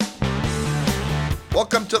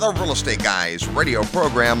Welcome to the Real Estate Guys radio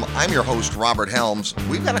program. I'm your host, Robert Helms.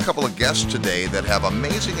 We've got a couple of guests today that have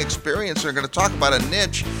amazing experience. They're going to talk about a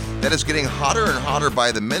niche that is getting hotter and hotter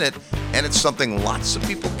by the minute, and it's something lots of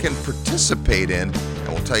people can participate in, and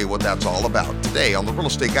we'll tell you what that's all about today on the Real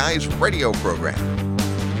Estate Guys radio program.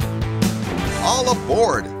 All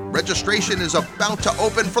aboard! Registration is about to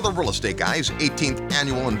open for the Real Estate Guys 18th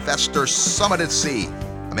Annual Investor Summit at Sea.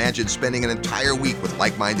 Imagine spending an entire week with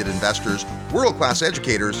like-minded investors, world-class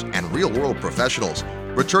educators, and real-world professionals.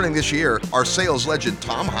 Returning this year are sales legend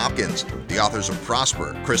Tom Hopkins, the authors of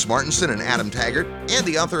Prosper, Chris Martenson and Adam Taggart, and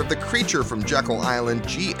the author of The Creature from Jekyll Island,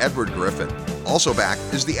 G. Edward Griffin. Also back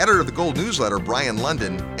is the editor of the Gold Newsletter, Brian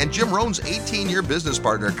London, and Jim Rohn's 18-year business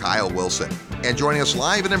partner, Kyle Wilson. And joining us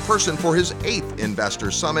live and in person for his 8th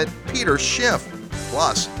Investor Summit, Peter Schiff.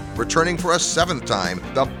 Plus, returning for a 7th time,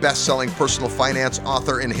 the best-selling personal finance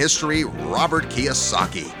author in history, Robert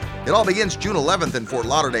Kiyosaki. It all begins June 11th in Fort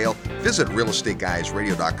Lauderdale. Visit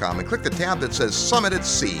realestateguysradio.com and click the tab that says Summit at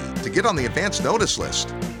Sea to get on the advance notice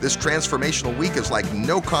list. This transformational week is like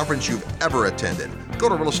no conference you've ever attended. Go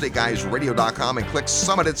to realestateguysradio.com and click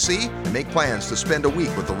Summit at Sea and make plans to spend a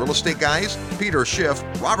week with the Real Estate Guys, Peter Schiff,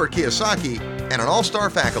 Robert Kiyosaki, and an all-star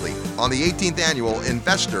faculty on the 18th Annual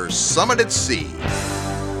Investor Summit at Sea.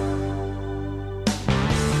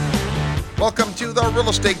 Welcome to the Real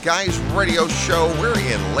Estate Guys radio show. We're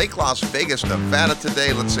in Lake Las Vegas, Nevada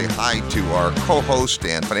today. Let's say hi to our co-host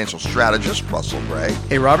and financial strategist, Russell Gray.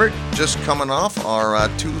 Hey, Robert. Just coming off our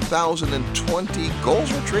 2020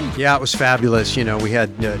 goals retreat. Yeah, it was fabulous. You know, we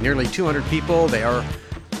had nearly 200 people. They are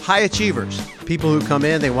high achievers. People who come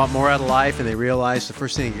in, they want more out of life, and they realize the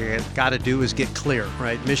first thing you got to do is get clear,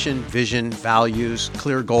 right? Mission, vision, values,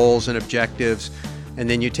 clear goals and objectives. And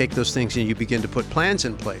then you take those things and you begin to put plans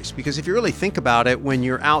in place. Because if you really think about it, when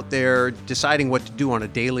you're out there deciding what to do on a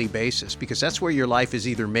daily basis, because that's where your life is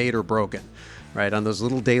either made or broken, right? On those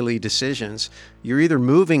little daily decisions, you're either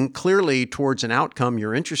moving clearly towards an outcome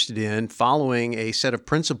you're interested in, following a set of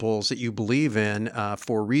principles that you believe in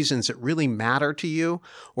for reasons that really matter to you,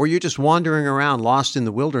 or you're just wandering around lost in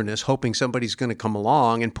the wilderness, hoping somebody's going to come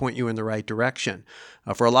along and point you in the right direction.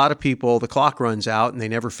 For a lot of people, the clock runs out and they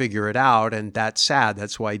never figure it out, and that's sad.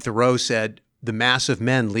 That's why Thoreau said, the mass of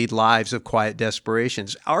men lead lives of quiet desperation.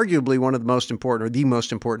 It's arguably one of the most important, or the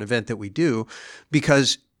most important event that we do,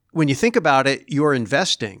 because when you think about it, your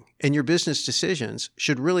investing and your business decisions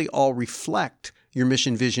should really all reflect your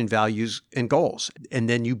mission, vision, values, and goals. And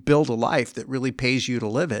then you build a life that really pays you to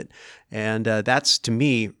live it. And that's, to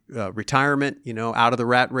me, retirement, out of the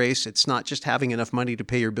rat race. It's not just having enough money to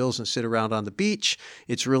pay your bills and sit around on the beach.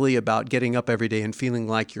 It's really about getting up every day and feeling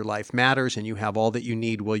like your life matters and you have all that you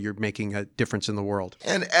need while you're making a difference in the world.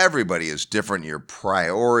 And everybody is different. Your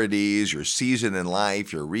priorities, your season in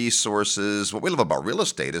life, your resources. What we love about real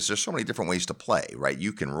estate is there's so many different ways to play, right?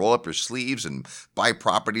 You can roll up your sleeves and buy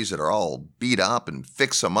properties that are all beat up and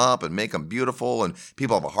fix them up and make them beautiful, and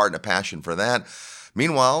people have a heart and a passion for that.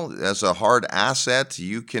 Meanwhile, as a hard asset,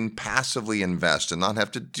 you can passively invest and not have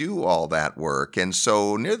to do all that work. And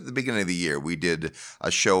so near the beginning of the year, we did a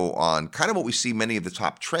show on kind of what we see many of the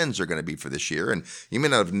top trends are going to be for this year. And you may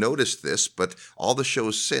not have noticed this, but all the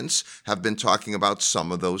shows since have been talking about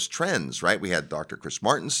some of those trends, right? We had Dr. Chris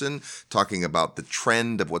Martenson talking about the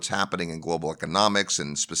trend of what's happening in global economics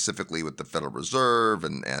and specifically with the Federal Reserve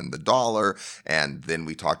and the dollar. And then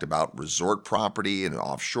we talked about resort property and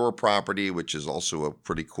offshore property, which is also a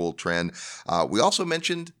pretty cool trend. We also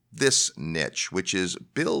mentioned this niche, which is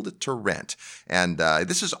build to rent. And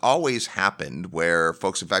this has always happened where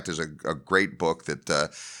folks, in fact, there's a great book that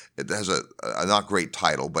it has a not great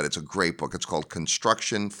title, but it's a great book. It's called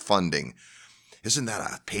Construction Funding. Isn't that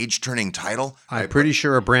a page-turning title? I'm pretty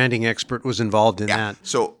sure a branding expert was involved in that.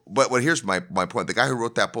 So, but here's my point. The guy who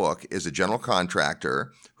wrote that book is a general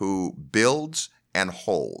contractor who builds and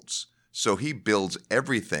holds. So he builds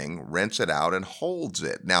everything, rents it out, and holds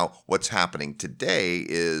it. Now, what's happening today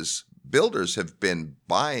is builders have been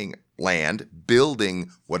buying land, building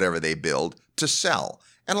whatever they build to sell.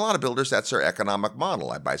 And a lot of builders, that's their economic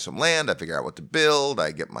model. I buy some land, I figure out what to build,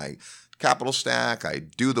 I get my capital stack, I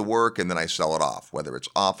do the work, and then I sell it off, whether it's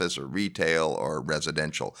office or retail or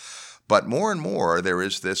residential. But more and more, there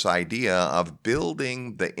is this idea of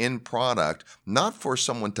building the end product, not for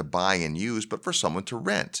someone to buy and use, but for someone to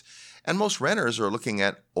rent. And most renters are looking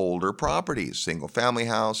at older properties, single-family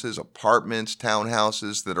houses, apartments,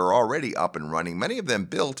 townhouses that are already up and running, many of them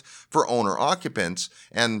built for owner-occupants.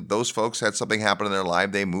 And those folks had something happen in their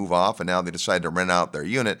life. They move off, and now they decide to rent out their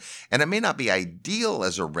unit. And it may not be ideal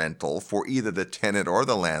as a rental for either the tenant or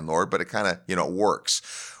the landlord, but it kind of, works.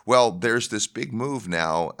 Well, there's this big move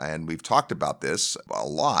now, and we've talked about this a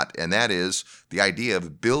lot, and that is the idea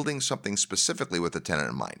of building something specifically with the tenant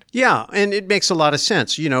in mind. Yeah, and it makes a lot of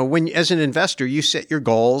sense. When as an investor, you set your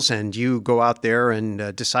goals and you go out there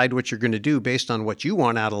and decide what you're going to do based on what you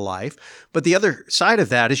want out of life. But the other side of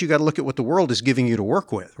that is you got to look at what the world is giving you to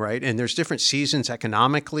work with, right? And there's different seasons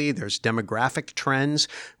economically. There's demographic trends.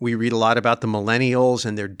 We read a lot about the millennials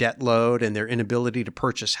and their debt load and their inability to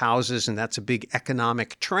purchase houses, and that's a big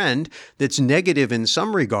economic trend that's negative in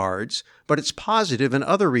some regards, but it's positive in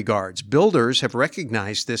other regards. Builders have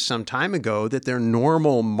recognized this some time ago, that their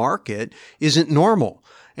normal market isn't normal.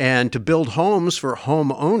 And to build homes for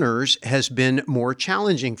homeowners has been more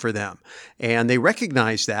challenging for them. And they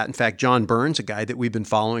recognize that. In fact, John Burns, a guy that we've been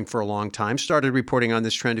following for a long time, started reporting on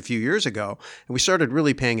this trend a few years ago. And we started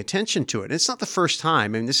really paying attention to it. And it's not the first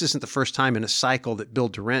time. I mean, this isn't the first time in a cycle that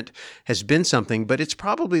build to rent has been something, but it's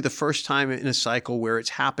probably the first time in a cycle where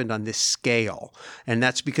it's happened on this scale. And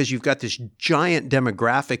that's because you've got this giant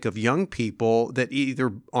demographic of young people that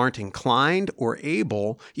either aren't inclined or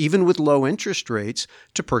able, even with low interest rates,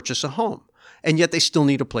 to purchase a home. And yet they still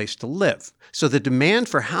need a place to live. So the demand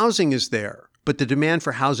for housing is there, but the demand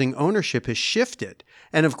for housing ownership has shifted.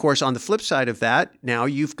 And of course, on the flip side of that, now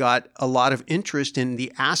you've got a lot of interest in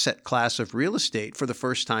the asset class of real estate. For the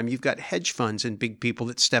first time, you've got hedge funds and big people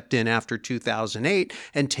that stepped in after 2008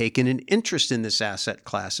 and taken an interest in this asset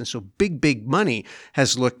class. And so big money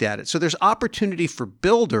has looked at it. So there's opportunity for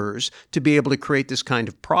builders to be able to create this kind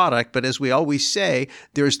of product. But as we always say,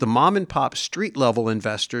 there's the mom and pop street level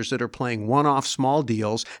investors that are playing one-off small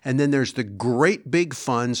deals. And then there's the great big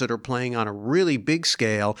funds that are playing on a really big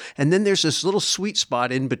scale. And then there's this little sweet spot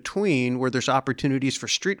in between where there's opportunities for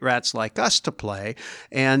street rats like us to play.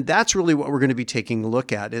 And that's really what we're going to be taking a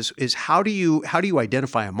look at is how do you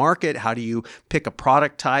identify a market? How do you pick a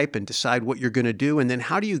product type and decide what you're going to do? And then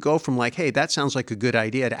how do you go from like, hey, that sounds like a good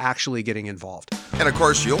idea, to actually getting involved? And of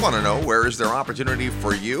course, you'll want to know, where is there opportunity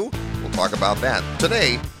for you? We'll talk about that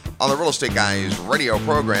today on the Real Estate Guys radio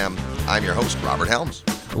program. I'm your host, Robert Helms.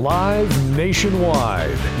 Live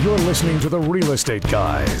nationwide, you're listening to the Real Estate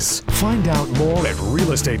Guys. Find out more at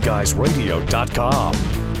realestateguysradio.com.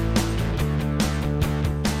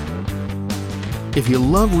 If you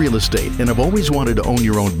love real estate and have always wanted to own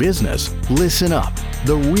your own business, listen up.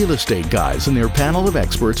 The Real Estate Guys and their panel of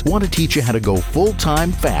experts want to teach you how to go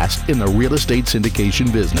full-time fast in the real estate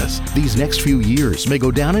syndication business. These next few years may go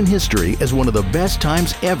down in history as one of the best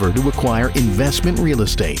times ever to acquire investment real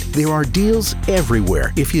estate. There are deals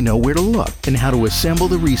everywhere if you know where to look and how to assemble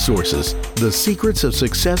the resources. The Secrets of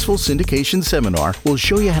Successful Syndication seminar will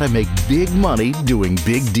show you how to make big money doing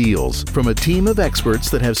big deals from a team of experts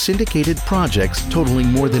that have syndicated projects totaling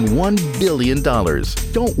more than $1 billion.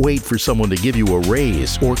 Don't wait for someone to give you a raise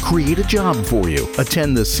or create a job for you.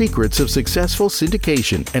 Attend the Secrets of Successful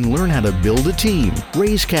Syndication and learn how to build a team,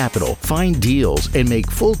 raise capital, find deals, and make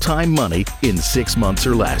full-time money in 6 months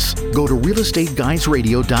or less. Go to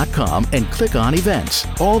realestateguysradio.com and click on events.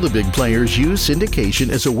 All the big players use syndication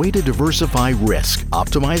as a way to diversify risk,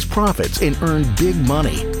 optimize profits, and earn big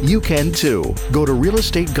money. You can too. Go to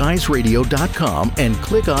realestateguysradio.com and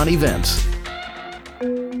click on events.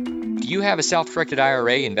 Do you have a self-directed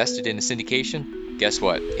IRA invested in a syndication? Guess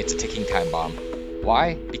what? It's a ticking time bomb.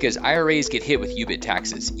 Why? Because IRAs get hit with UBIT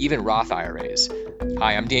taxes, even Roth IRAs.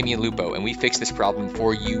 Hi, I'm Damian Lupo, and we fix this problem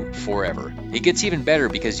for you forever. It gets even better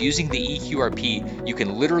because using the EQRP, you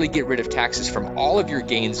can literally get rid of taxes from all of your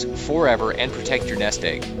gains forever and protect your nest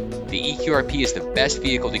egg. The EQRP is the best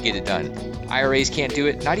vehicle to get it done. IRAs can't do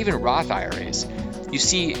it, not even Roth IRAs. You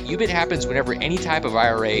see, UBIT happens whenever any type of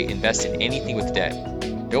IRA invests in anything with debt.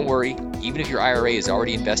 Don't worry, even if your IRA is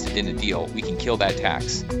already invested in a deal, we can kill that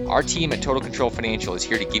tax. Our team at Total Control Financial is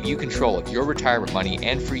here to give you control of your retirement money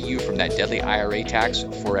and free you from that deadly IRA tax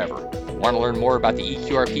forever. Want to learn more about the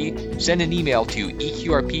EQRP? Send an email to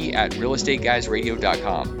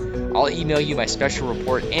eqrp@realestateguysradio.com. I'll email you my special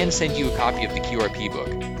report and send you a copy of the QRP book.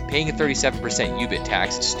 Paying a 37% UBIT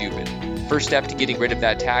tax is stupid. First step to getting rid of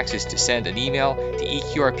that tax is to send an email to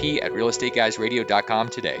eqrp@realestateguysradio.com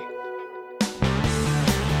today.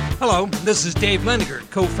 Hello, this is Dave Lendigert,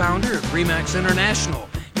 co-founder of RE/MAX International.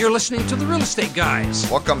 You're listening to The Real Estate Guys.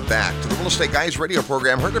 Welcome back to the Real Estate Guys radio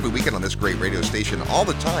program, heard every weekend on this great radio station all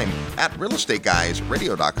the time at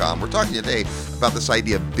realestateguysradio.com. We're talking today about this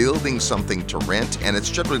idea of building something to rent, and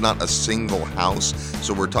it's generally not a single house.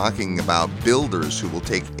 So we're talking about builders who will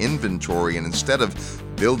take inventory, and instead of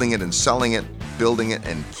building it and selling it, building it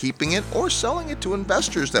and keeping it, or selling it to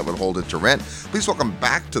investors that would hold it to rent. Please welcome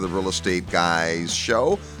back to the Real Estate Guys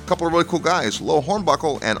show, couple of really cool guys, Lo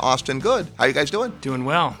Hornbuckle and Austin Good. How you guys doing? Doing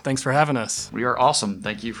well. Thanks for having us. We are awesome.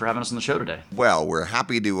 Thank you for having us on the show today. Well, we're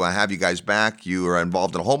happy to have you guys back. You are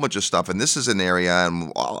involved in a whole bunch of stuff, and this is an area,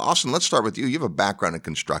 and Austin, let's start with you. You have a background in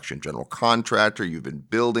construction, general contractor. You've been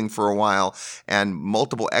building for a while, and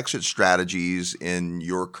multiple exit strategies in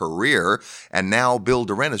your career, and now build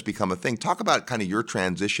to rent has become a thing. Talk about kind of your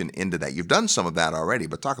transition into that. You've done some of that already,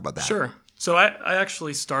 but talk about that. Sure. So I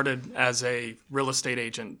actually started as a real estate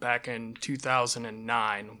agent back in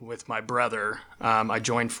 2009 with my brother. I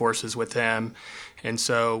joined forces with him, and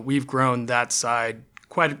so we've grown that side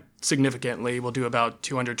quite significantly. We'll do about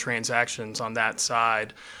 200 transactions on that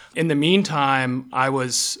side. In the meantime, I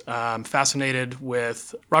was fascinated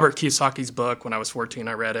with Robert Kiyosaki's book. When I was 14,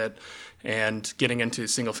 I read it, and getting into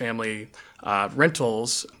single-family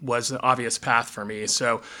rentals was an obvious path for me.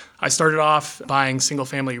 So I started off buying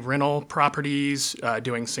single-family rental properties,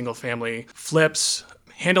 doing single-family flips,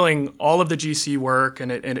 handling all of the GC work,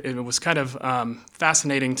 and it was kind of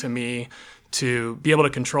fascinating to me to be able to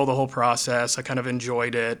control the whole process. I kind of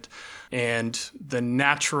enjoyed it. And the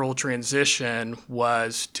natural transition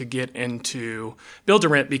was to get into build to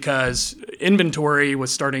rent because inventory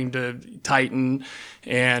was starting to tighten.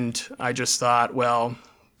 And I just thought, well,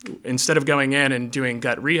 instead of going in and doing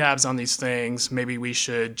gut rehabs on these things, maybe we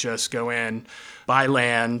should just go in, buy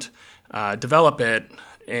land, develop it,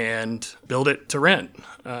 and build it to rent.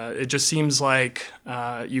 It just seems like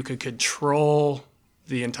you could control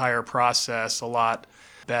the entire process a lot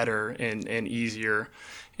better and easier.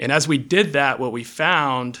 And as we did that, what we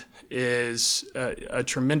found is a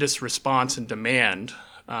tremendous response and demand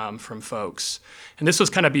from folks. And this was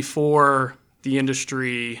kind of before the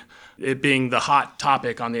industry, it being the hot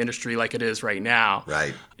topic on the industry like it is right now.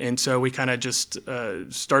 Right. And so we kind of just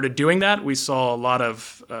started doing that. We saw a lot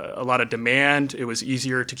of demand. It was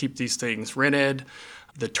easier to keep these things rented.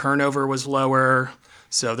 The turnover was lower.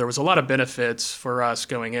 So there was a lot of benefits for us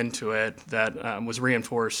going into it that was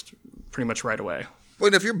reinforced pretty much right away.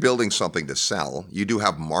 Well, if you're building something to sell, you do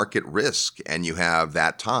have market risk, and you have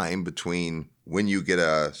that time between when you get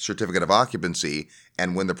a certificate of occupancy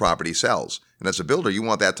and when the property sells. And as a builder, you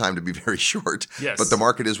want that time to be very short. Yes. But the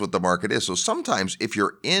market is what the market is. So sometimes if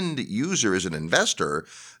your end user is an investor,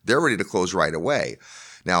 they're ready to close right away.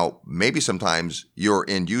 Now, maybe sometimes your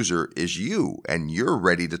end user is you, and you're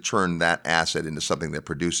ready to turn that asset into something that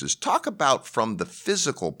produces. Talk about, from the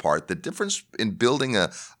physical part, the difference in building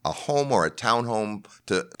a home or a townhome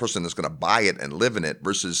to a person that's going to buy it and live in it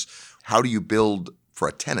versus how do you build for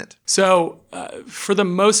a tenant? So for the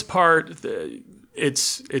most part,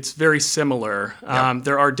 it's very similar. Yep.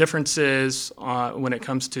 There are differences when it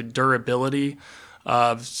comes to durability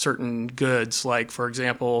of certain goods, like, for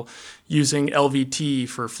example, using LVT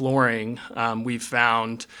for flooring. We've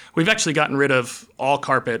actually gotten rid of all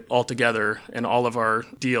carpet altogether in all of our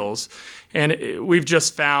deals. And we've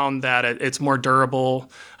just found that it's more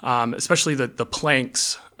durable, especially the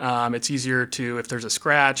planks. It's easier to, if there's a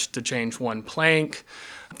scratch, to change one plank.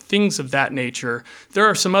 Things of that nature. There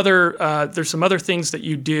are some other things that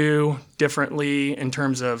you do differently in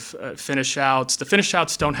terms of finish outs. The finish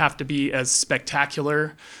outs don't have to be as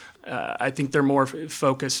spectacular. I think they're more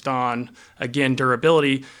focused on, again,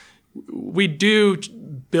 durability. We do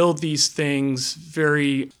build these things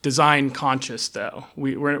very design conscious, though.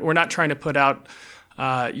 We're not trying to put out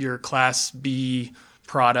your Class B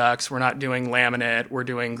products. We're not doing laminate. We're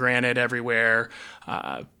doing granite everywhere.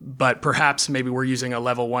 But perhaps maybe we're using a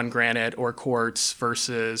level 1 granite or quartz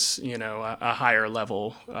versus, a higher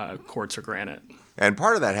level quartz or granite. And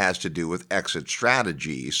part of that has to do with exit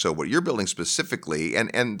strategy. So what you're building specifically,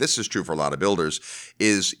 and this is true for a lot of builders,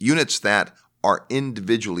 is units that are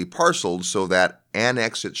individually parceled so that an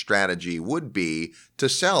exit strategy would be to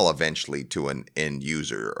sell eventually to an end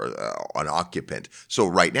user or an occupant. So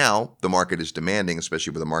right now, the market is demanding,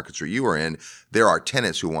 especially with the markets where you are in, there are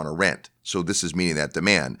tenants who want to rent. So this is meeting that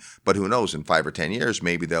demand. But who knows, in 5 or 10 years,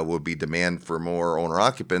 maybe there will be demand for more owner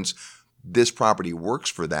occupants. This property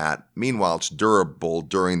works for that. Meanwhile, it's durable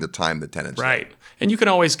during the time the tenant's right. there. And you can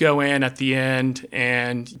always go in at the end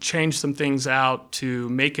and change some things out to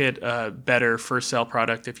make it a better first sale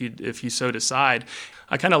product if you so decide.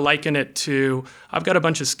 I kind of liken it to, I've got a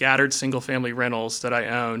bunch of scattered single-family rentals that I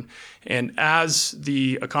own, and as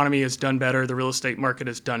the economy has done better, the real estate market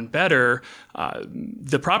has done better,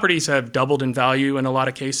 the properties have doubled in value in a lot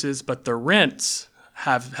of cases, but the rents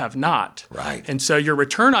have not. Right. And so your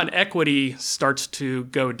return on equity starts to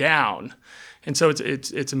go down. And so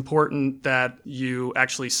it's important that you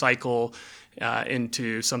actually cycle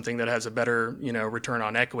into something that has a better, return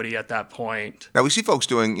on equity at that point. Now, we see folks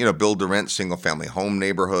doing, build-to-rent single-family home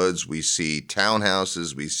neighborhoods. We see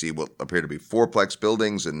townhouses. We see what appear to be fourplex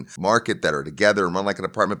buildings and market that are together and run like an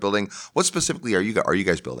apartment building. What specifically are you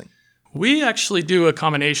guys building? We actually do a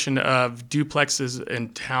combination of duplexes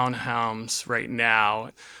and townhomes right now.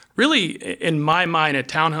 Really, in my mind, a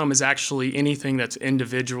townhome is actually anything that's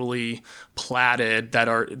individually platted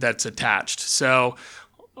that's attached. So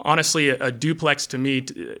honestly, a duplex to me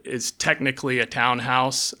is technically a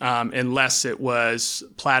townhouse unless it was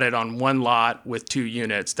platted on one lot with 2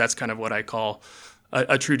 units. That's kind of what I call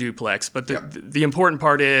a true duplex. But the important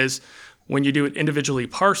part is when you do it individually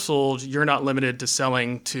parceled, you're not limited to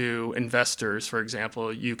selling to investors, for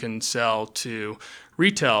example. You can sell to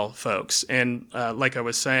retail folks. And like I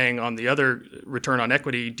was saying on the other return on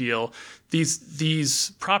equity deal,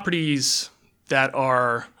 these properties that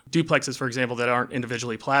are duplexes, for example, that aren't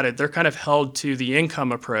individually platted, they're kind of held to the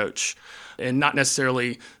income approach and not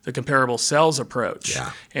necessarily the comparable sales approach.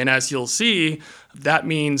 Yeah. And as you'll see, that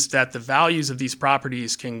means that the values of these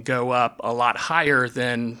properties can go up a lot higher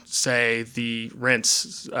than, say, the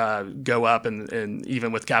rents go up. And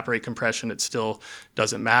even with cap rate compression, it still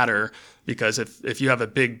doesn't matter, because if you have a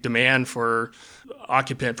big demand for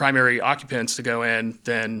primary occupants to go in,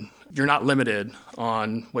 then you're not limited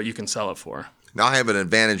on what you can sell it for. Now, I have an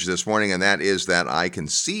advantage this morning, and that is that I can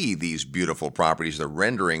see these beautiful properties, the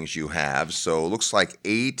renderings you have. So it looks like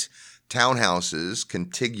 8 townhouses,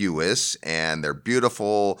 contiguous, and they're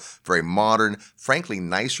beautiful, very modern, frankly,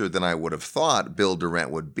 nicer than I would have thought build-to-rent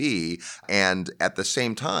would be. And at the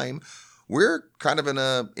same time, we're kind of in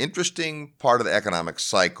an interesting part of the economic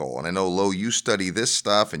cycle. And I know, Lo, you study this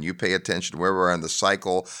stuff, and you pay attention to where we're in the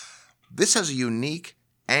cycle. This has a unique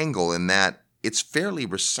angle in that it's fairly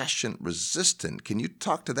recession resistant. Can you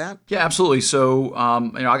talk to that? Yeah, absolutely. So,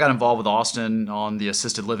 I got involved with Austin on the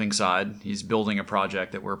assisted living side. He's building a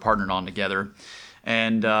project that we're partnered on together.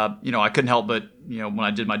 And, I couldn't help but, when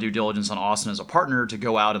I did my due diligence on Austin as a partner, to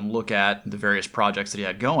go out and look at the various projects that he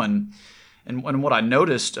had going. And what I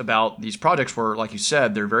noticed about these projects were, like you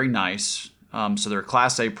said, they're very nice. So they're a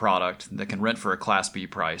Class A product that can rent for a Class B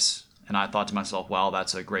price. And I thought to myself, wow,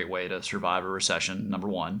 that's a great way to survive a recession, number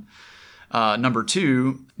one. Number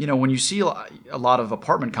two, when you see a lot of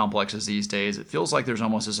apartment complexes these days, it feels like there's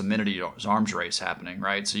almost this amenity arms race happening,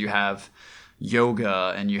 right? So you have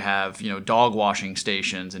yoga, and you have, dog washing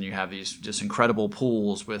stations, and you have these just incredible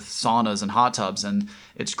pools with saunas and hot tubs, and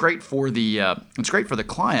it's great for the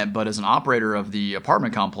client. But as an operator of the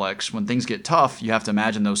apartment complex, when things get tough, you have to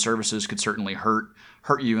imagine those services could certainly hurt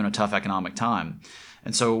you in a tough economic time.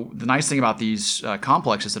 And so the nice thing about these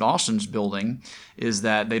complexes that Austin's building is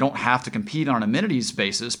that they don't have to compete on an amenities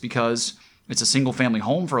basis, because it's a single-family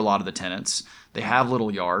home for a lot of the tenants. They have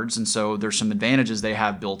little yards, and so there's some advantages they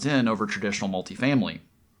have built in over traditional multifamily.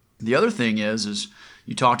 The other thing is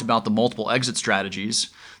you talked about the multiple exit strategies.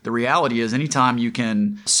 The reality is anytime you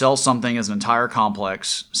can sell something as an entire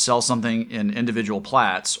complex, sell something in individual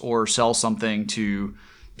plats, or sell something to,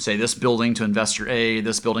 say, this building to investor A,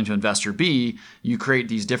 this building to investor B, you create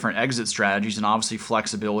these different exit strategies, and obviously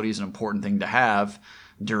flexibility is an important thing to have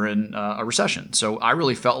during a recession. So I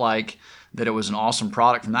really felt like that it was an awesome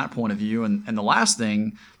product from that point of view. And the last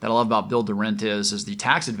thing that I love about build to rent is the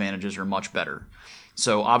tax advantages are much better.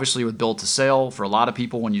 So obviously with build to sale, for a lot of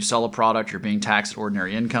people, when you sell a product, you're being taxed at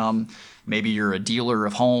ordinary income. Maybe you're a dealer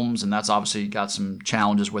of homes, and that's obviously got some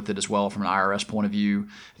challenges with it as well from an IRS point of view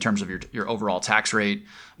in terms of your overall tax rate.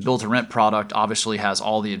 Build-to-rent product obviously has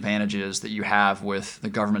all the advantages that you have with the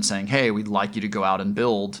government saying, hey, we'd like you to go out and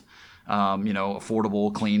build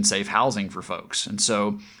affordable, clean, safe housing for folks. And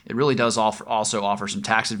so it really does also offer some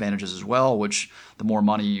tax advantages as well, which the more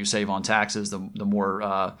money you save on taxes, the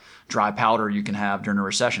more dry powder you can have during a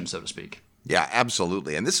recession, so to speak. Yeah,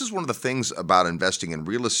 absolutely. And this is one of the things about investing in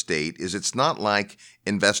real estate is it's not like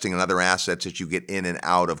investing in other assets that you get in and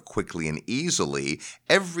out of quickly and easily.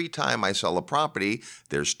 Every time I sell a property,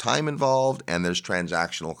 there's time involved and there's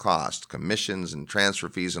transactional costs, commissions and transfer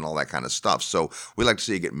fees and all that kind of stuff. So we like to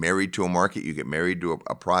say you get married to a market, you get married to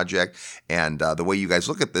a project. And the way you guys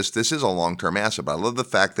look at this is a long-term asset. But I love the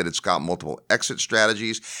fact that it's got multiple exit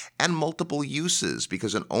strategies and multiple uses,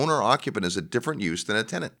 because an owner-occupant is a different use than a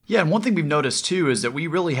tenant. Yeah, and one thing we've noticed too is that we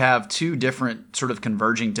really have 2 different sort of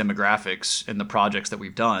converging demographics in the projects that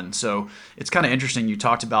we've done. So it's kind of interesting. You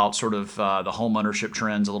talked about sort of the home ownership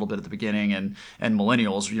trends a little bit at the beginning, and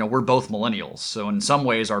millennials. We're both millennials. So in some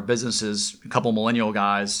ways, our business is a couple millennial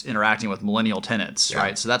guys interacting with millennial tenants,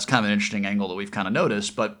 right? So that's kind of an interesting angle that we've kind of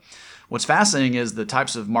noticed. But what's fascinating is the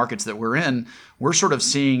types of markets that we're in. we're sort of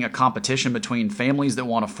seeing a competition between families that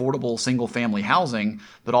want affordable single-family housing,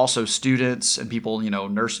 but also students and people,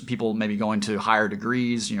 people maybe going to higher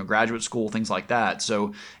degrees, graduate school, things like that.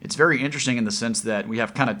 So it's very interesting in the sense that we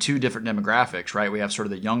have kind of two different demographics, right? We have sort of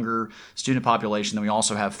the younger student population, then we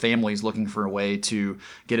also have families looking for a way to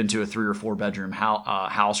get into a 3 or 4 bedroom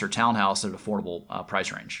house or townhouse at an affordable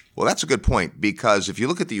price range. Well, that's a good point, because if you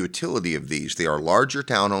look at the utility of these, they are larger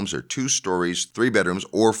townhomes. They're 2 stories, 3 bedrooms,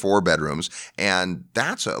 or 4 bedrooms, and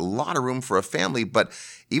that's a lot of room for a family. But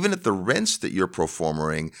even at the rents that you're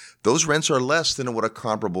performing, those rents are less than what a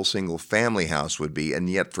comparable single-family house would be. And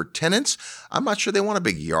yet for tenants, I'm not sure they want a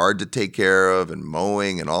big yard to take care of and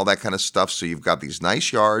mowing and all that kind of stuff. So you've got these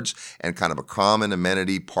nice yards and kind of a common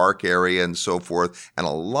amenity park area and so forth, and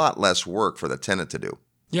a lot less work for the tenant to do.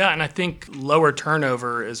 Yeah, and I think lower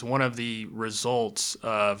turnover is one of the results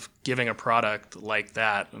of giving a product like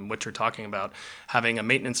that, and what you're talking about, having a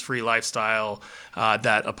maintenance-free lifestyle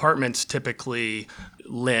that apartments typically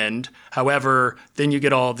lend. However, then you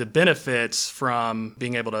get all the benefits from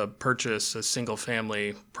being able to purchase a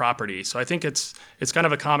single-family property. So I think it's kind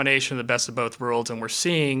of a combination of the best of both worlds, and we're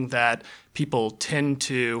seeing that people tend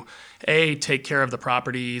to take care of the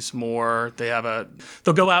properties more.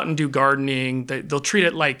 They'll go out and do gardening. They'll treat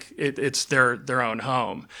it like it's their own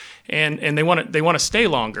home, and they want to stay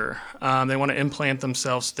longer. They want to implant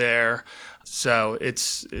themselves there. So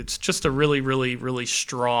it's just a really, really, really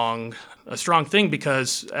strong thing,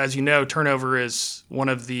 because, as you know, turnover is one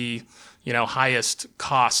of the highest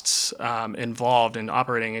costs involved in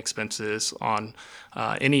operating expenses on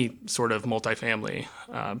any sort of multifamily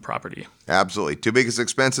property. Absolutely. 2 biggest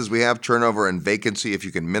expenses we have: turnover and vacancy. If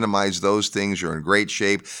you can minimize those things, you're in great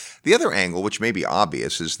shape. The other angle, which may be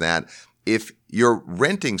obvious, is that if you're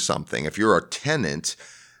renting something, if you're a tenant,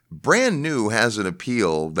 brand new has an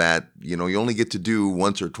appeal that, you only get to do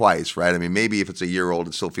once or twice, right? I mean, maybe if it's a year old,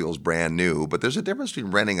 it still feels brand new, but there's a difference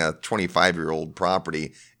between renting a 25-year-old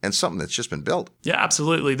property and something that's just been built. Yeah,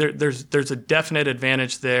 absolutely. There's a definite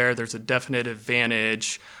advantage there. There's a definite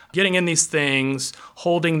advantage getting in these things,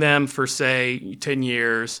 holding them for, say, 10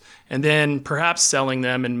 years, and then perhaps selling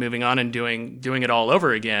them and moving on and doing it all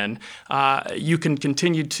over again. You can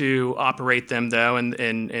continue to operate them, though,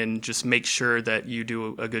 and just make sure that you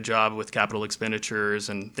do a good job with capital expenditures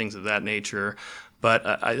and things of that nature. But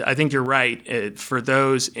I think you're right. For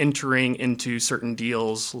those entering into certain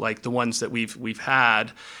deals like the ones that we've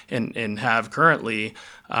had and have currently,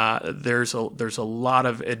 there's a lot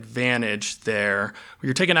of advantage there.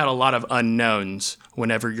 You're taking out a lot of unknowns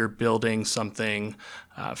whenever you're building something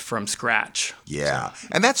from scratch. Yeah.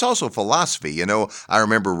 And that's also philosophy. I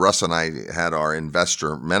remember Russ and I had our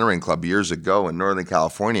investor mentoring club years ago in Northern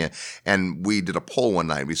California, and we did a poll one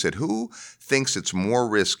night. We said, who thinks it's more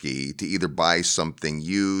risky to either buy something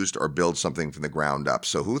used or build something from the ground up?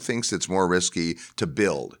 So who thinks it's more risky to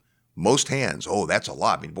build? Most hands. Oh, that's a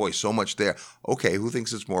lot. I mean, boy, so much there. Okay, who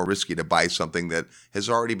thinks it's more risky to buy something that has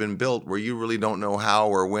already been built where you really don't know how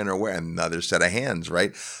or when or where? Another set of hands,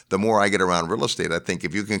 right? The more I get around real estate, I think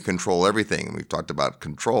if you can control everything, and we've talked about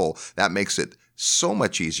control, that makes it so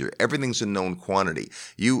much easier. Everything's a known quantity.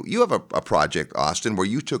 You have a project, Austin, where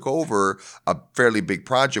you took over a fairly big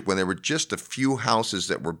project when there were just a few houses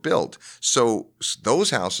that were built. So those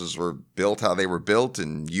houses were built how they were built,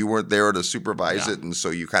 and you weren't there to supervise it, and so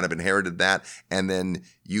you kind of inherited that, and then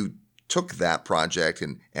you took that project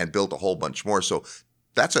and built a whole bunch more. So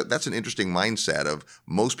that's an interesting mindset of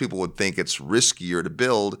most people would think it's riskier to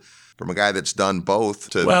build from a guy that's done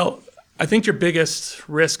both. Well, I think your biggest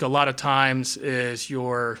risk a lot of times is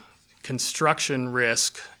your construction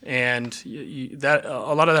risk, and that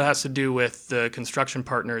a lot of that has to do with the construction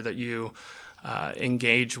partner that you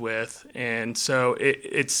engage with. And so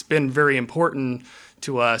it's been very important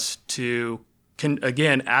to us to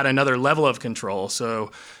again add another level of control.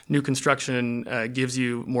 So new construction gives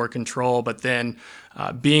you more control, but then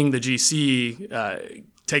being the GC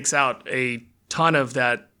takes out a ton of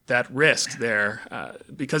that risk there,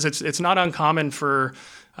 because it's not uncommon for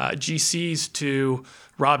GCs to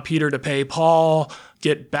rob Peter to pay Paul,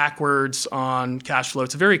 get backwards on cash flow.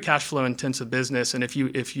 It's a very cash flow intensive business, and if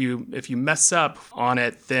you mess up on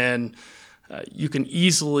it, then you can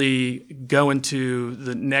easily go into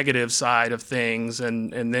the negative side of things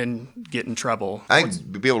and then get in trouble. I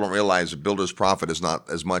think people don't realize a builder's profit is not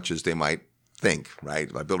as much as they might think,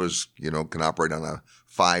 right? Builders, can operate on a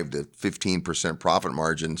 5 to 15% profit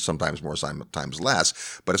margin, sometimes more, sometimes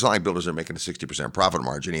less. But it's not like builders are making a 60% profit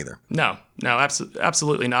margin either. No,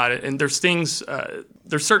 absolutely not. And there's things,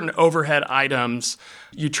 there's certain overhead items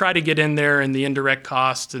you try to get in there, and the indirect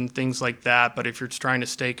costs and things like that. But if you're trying to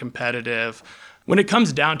stay competitive, When it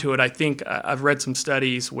comes down to it, I think I've read some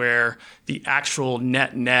studies where the actual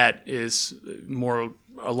net is more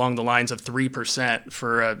along the lines of 3%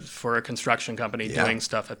 for a construction company doing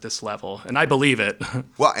stuff at this level. And I believe it.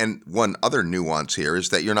 Well, and one other nuance here is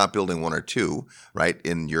that you're not building one or two, right?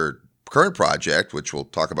 In your current project, which we'll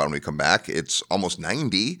talk about when we come back, it's almost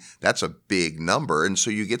 90. That's a big number. And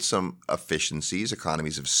so you get some efficiencies,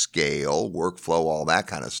 economies of scale, workflow, all that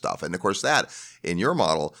kind of stuff. And of course, that in your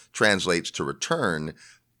model translates to return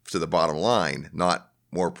to the bottom line, not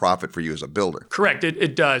more profit for you as a builder. Correct.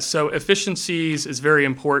 It does. So efficiencies is very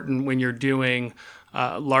important when you're doing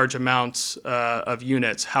large amounts of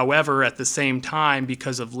units. However, at the same time,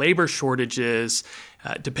 because of labor shortages,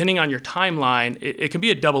 depending on your timeline, it can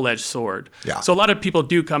be a double-edged sword. Yeah. So a lot of people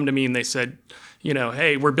do come to me and they said,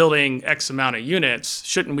 hey, we're building X amount of units.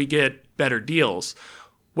 Shouldn't we get better deals?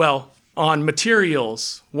 Well, on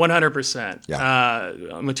materials, 100%.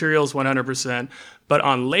 Yeah. Materials, 100%. But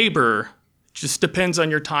on labor, just depends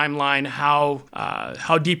on your timeline,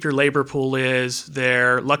 how deep your labor pool is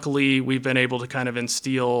there. Luckily, we've been able to kind of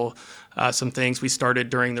instill some things we started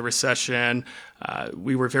during the recession.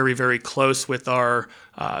 We were very, very close with our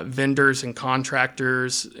vendors and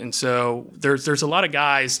contractors. And so there's a lot of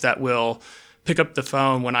guys that will pick up the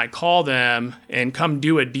phone when I call them and come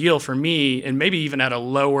do a deal for me, and maybe even at a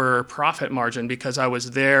lower profit margin because I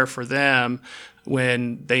was there for them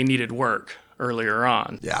when they needed work earlier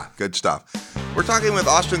on. Yeah, good stuff. We're talking with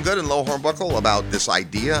Austin Good and Lo Hornbuckle about this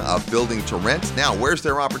idea of building to rent. Now, where's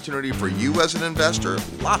there opportunity for you as an investor?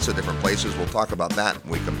 Lots of different places. We'll talk about that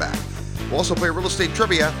when we come back. We'll also play real estate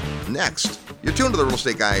trivia next. You're tuned to the Real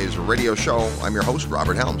Estate Guys radio show. I'm your host,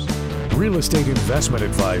 Robert Helms. Real estate investment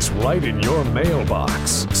advice right in your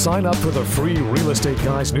mailbox. Sign up for the free Real Estate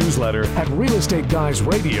Guys newsletter at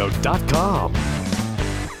realestateguysradio.com.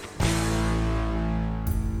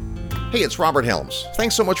 Hey, it's Robert Helms.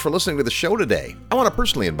 Thanks so much for listening to the show today. I want to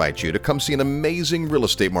personally invite you to come see an amazing real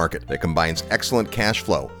estate market that combines excellent cash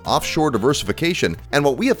flow, offshore diversification, and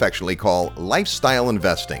what we affectionately call lifestyle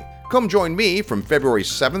investing. Come join me from February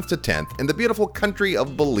 7th to 10th in the beautiful country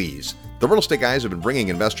of Belize. The Real Estate Guys have been bringing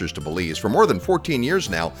investors to Belize for more than 14 years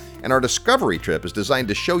now, and our discovery trip is designed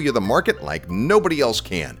to show you the market like nobody else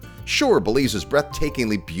can. Sure, Belize is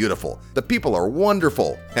breathtakingly beautiful, the people are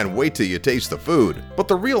wonderful, and wait till you taste the food. But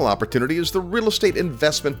the real opportunity is the real estate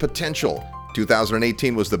investment potential.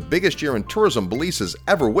 2018 was the biggest year in tourism Belize has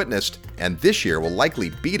ever witnessed, and this year will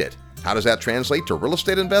likely beat it. How does that translate to real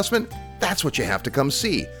estate investment? That's what you have to come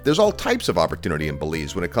see. There's all types of opportunity in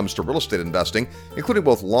Belize when it comes to real estate investing, including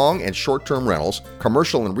both long and short-term rentals,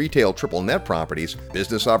 commercial and retail triple net properties,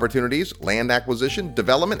 business opportunities, land acquisition,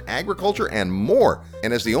 development, agriculture, and more.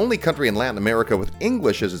 And as the only country in Latin America with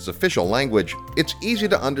English as its official language, it's easy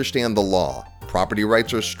to understand the law. Property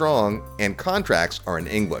rights are strong, and contracts are in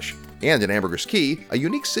English. And in Ambergris Caye, a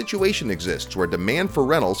unique situation exists where demand for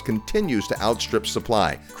rentals continues to outstrip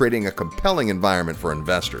supply, creating a compelling environment for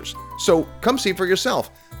investors. So come see for yourself.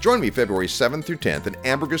 Join me February 7th through 10th in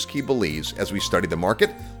Ambergris Caye, Belize as we study the market,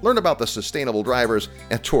 learn about the sustainable drivers,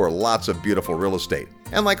 and tour lots of beautiful real estate.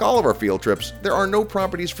 And like all of our field trips, there are no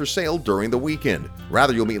properties for sale during the weekend.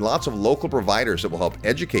 Rather, you'll meet lots of local providers that will help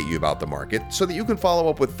educate you about the market so that you can follow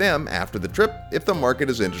up with them after the trip if the market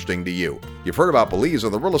is interesting to you. You've heard about Belize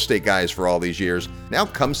on the Real Estate Guys for all these years. Now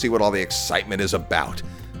come see what all the excitement is about.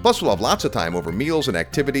 Plus, we'll have lots of time over meals and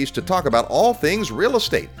activities to talk about all things real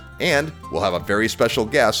estate. And we'll have a very special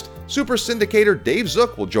guest. Super syndicator Dave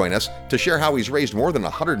Zook will join us to share how he's raised more than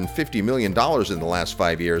 $150 million in the last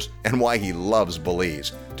 5 years and why he loves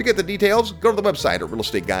Belize. To get the details, go to the website at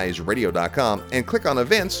realestateguysradio.com and click on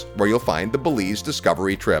events where you'll find the Belize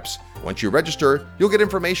Discovery Trips. Once you register, you'll get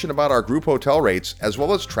information about our group hotel rates as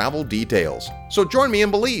well as travel details. So join me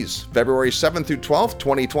in Belize, February 7th through 12th,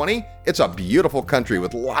 2020. It's a beautiful country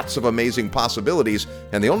with lots of amazing possibilities,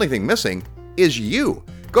 and the only thing missing is you.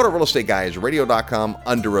 Go to realestateguysradio.com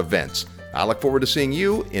under events. I look forward to seeing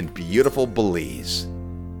you in beautiful Belize.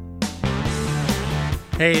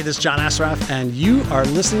 Hey, this is John Assaraf, and you are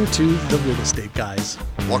listening to The Real Estate Guys.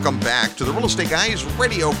 Welcome back to the Real Estate Guys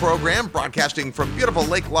radio program, broadcasting from beautiful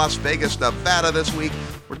Lake Las Vegas, Nevada this week.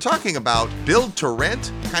 We're talking about build to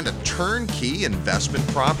rent, kind of turnkey investment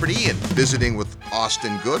property, and visiting with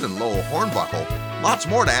Austin Good and Lo Hornbuckle. Lots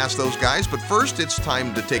more to ask those guys, but first it's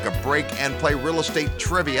time to take a break and play real estate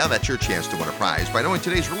trivia. That's your chance to win a prize. By knowing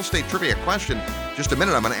today's real estate trivia question, just a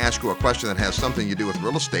minute I'm going to ask you a question that has something to do with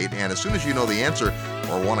real estate, and as soon as you know the answer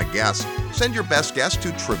or want to guess, send your best guess to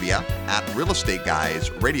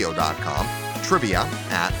trivia@realestateguysradio.com.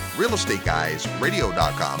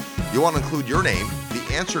 trivia@realestateguysradio.com. You want to include your name,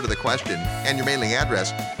 the answer to the question, and your mailing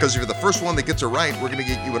address, because if you're the first one that gets it right, we're going to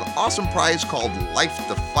get you an awesome prize called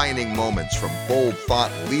Life-Defining Moments from Bold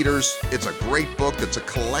Thought Leaders. It's a great book. It's a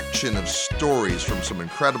collection of stories from some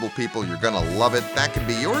incredible people. You're going to love it. That can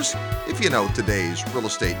be yours if you know today's real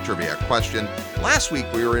estate trivia question. Last week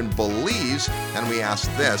we were in Belize and we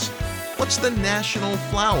asked this: what's the national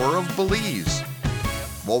flower of Belize?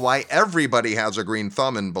 Well, why everybody has a green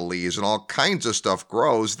thumb in Belize and all kinds of stuff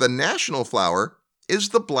grows, the national flower is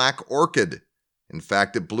the black orchid. In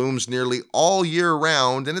fact, it blooms nearly all year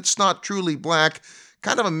round, and it's not truly black,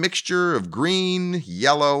 kind of a mixture of green,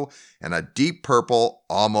 yellow, and a deep purple,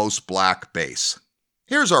 almost black base.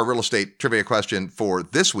 Here's our real estate trivia question for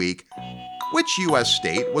this week. Which U.S.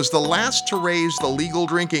 state was the last to raise the legal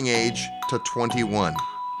drinking age to 21?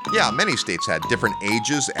 Yeah, many states had different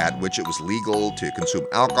ages at which it was legal to consume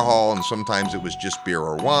alcohol, and sometimes it was just beer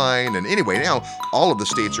or wine. And anyway, now all of the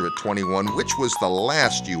states are at 21. Which was the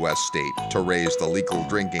last U.S. state to raise the legal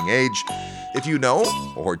drinking age? If you know,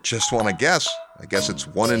 or just want to guess, I guess it's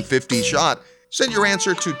 1 in 50 shot. Send your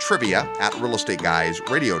answer to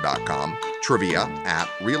trivia@realestateguysradio.com,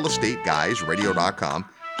 trivia@realestateguysradio.com.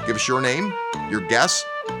 Give us your name, your guess,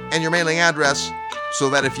 and your mailing address, so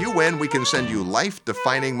that if you win, we can send you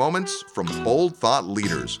life-defining moments from Bold Thought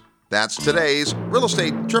Leaders. That's today's real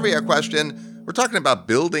estate trivia question. We're talking about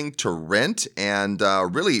building to rent, and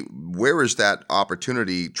really, where does that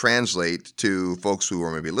opportunity translate to folks who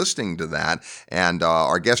are maybe listening to that? And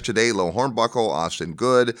our guest today, Lo Hornbuckle, Austin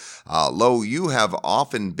Good. Lo, you have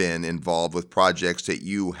often been involved with projects that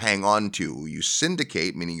you hang on to. You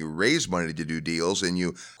syndicate, meaning you raise money to do deals, and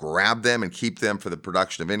you grab them and keep them for the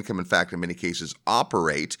production of income. In fact, in many cases,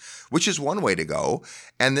 operate, which is one way to go.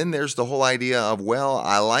 And then there's the whole idea of, well,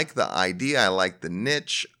 I like the idea, I like the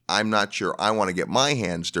niche, I'm not sure I want to get my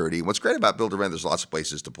hands dirty. What's great about Build to Rent, there's lots of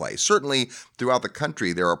places to play. Certainly throughout the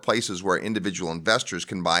country, there are places where individual investors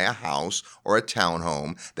can buy a house or a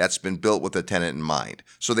townhome that's been built with a tenant in mind.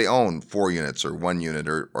 So they own 4 units or 1 unit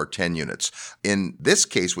or 10 units. In this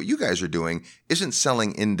case, what you guys are doing isn't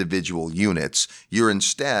selling individual units. You're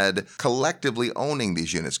instead collectively owning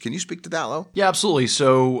these units. Can you speak to that, Lo? Yeah, absolutely.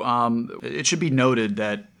 So it should be noted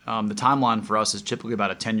that the timeline for us is typically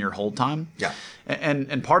about a 10-year hold time. Yeah.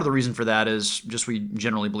 And part of the reason for that is just we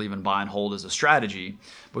generally believe in buy and hold as a strategy.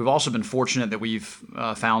 But we've also been fortunate that we've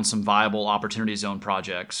found some viable opportunity zone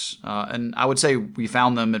projects. And I would say we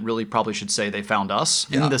found them, it really probably should say they found us,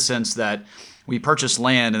 in the sense that we purchased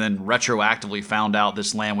land and then retroactively found out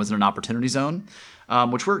this land was in an opportunity zone,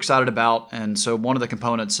 which we're excited about. And so one of the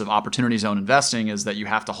components of opportunity zone investing is that you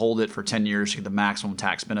have to hold it for 10 years to get the maximum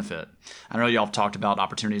tax benefit. I know y'all have talked about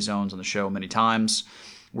opportunity zones on the show many times.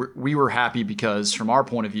 We were happy because from our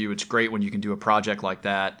point of view, it's great when you can do a project like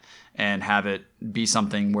that and have it be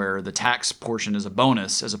something where the tax portion is a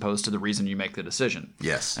bonus as opposed to the reason you make the decision.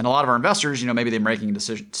 Yes. And a lot of our investors, maybe they're making a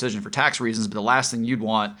decision for tax reasons, but the last thing you'd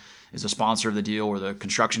want is a sponsor of the deal or the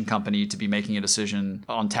construction company to be making a decision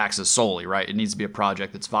on taxes solely, right? It needs to be a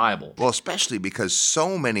project that's viable. Well, especially because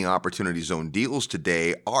so many opportunity zone deals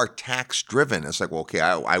today are tax driven. It's like, well, okay,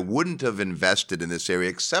 I wouldn't have invested in this area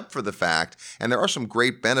except for the fact, and there are some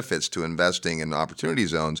great benefits to investing in opportunity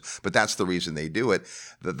zones, but that's the reason they do it.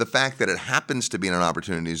 The fact that it happens to be in an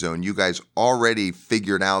opportunity zone, you guys already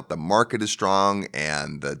figured out the market is strong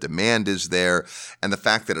and the demand is there. And the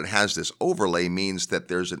fact that it has this overlay means that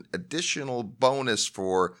there's an additional bonus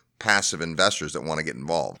for passive investors that want to get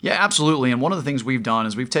involved. Yeah, absolutely. And one of the things we've done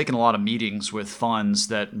is we've taken a lot of meetings with funds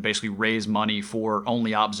that basically raise money for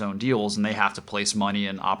only op zone deals, and they have to place money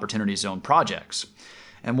in opportunity zone projects.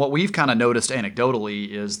 And what we've kind of noticed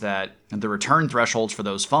anecdotally is that the return thresholds for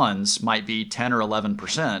those funds might be 10 or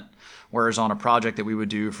 11%, whereas on a project that we would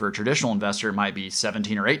do for a traditional investor, it might be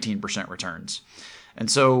 17 or 18% returns.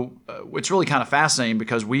 And so it's really kind of fascinating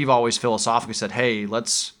because we've always philosophically said, hey,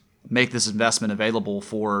 let's make this investment available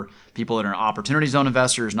for people that are opportunity zone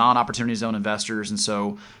investors, non-opportunity zone investors. And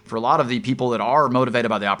so for a lot of the people that are motivated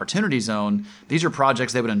by the opportunity zone, these are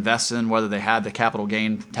projects they would invest in whether they had the capital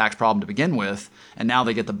gain tax problem to begin with, and now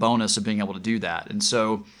they get the bonus of being able to do that. And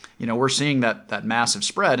so, we're seeing that massive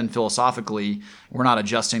spread, and philosophically, we're not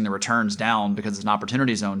adjusting the returns down because it's an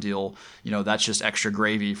opportunity zone deal, that's just extra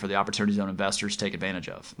gravy for the opportunity zone investors to take advantage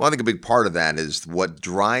of. Well, I think a big part of that is what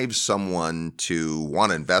drives someone to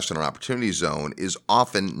want to invest in an opportunity zone is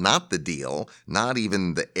often not the deal, not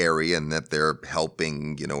even the area and that they're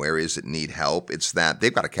helping, areas that need help. It's that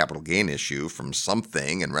they've got a capital gain issue from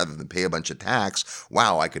something, and rather than pay a bunch of tax,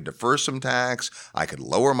 wow, I could defer some tax, I could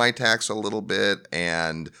lower my tax a little bit,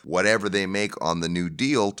 and whatever they make on the new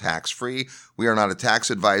deal, tax-free. We are not a tax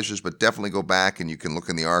advisors, but definitely go back and you can look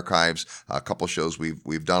in the archives, a couple shows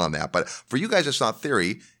we've done on that. But for you guys, it's not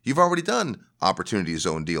theory. You've already done opportunity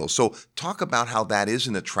zone deals. So talk about how that is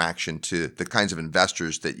an attraction to the kinds of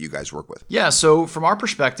investors that you guys work with. Yeah. So from our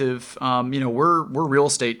perspective, we're real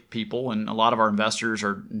estate people, and a lot of our investors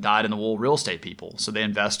are dyed-in-the-wool real estate people. So they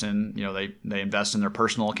invest in, they invest in their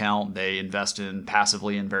personal account. They invest in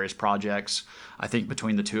passively in various projects. I think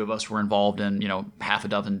between the two of us, we're involved in, half a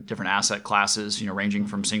dozen different asset classes, ranging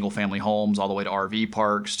from single family homes all the way to RV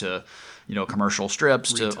parks to, commercial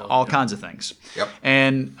strips retail, to all kinds of things. Yep.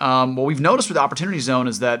 And what we've noticed with the Opportunity Zone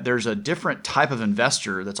is that there's a different type of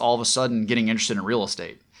investor that's all of a sudden getting interested in real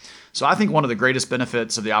estate. So I think one of the greatest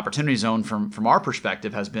benefits of the Opportunity Zone from our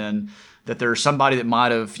perspective has been that there's somebody that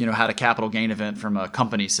might have had a capital gain event from a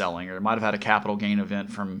company selling, or might have had a capital gain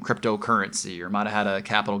event from cryptocurrency, or might have had a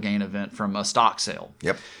capital gain event from a stock sale.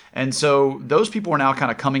 Yep. And so those people are now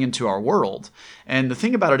kind of coming into our world. And the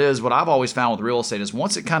thing about it is, what I've always found with real estate is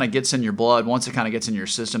once it kind of gets in your blood, once it kind of gets in your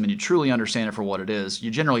system and you truly understand it for what it is,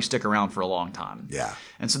 you generally stick around for a long time. Yeah.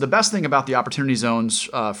 And so the best thing about the opportunity zones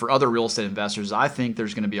for other real estate investors, I think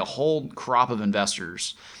there's going to be a whole crop of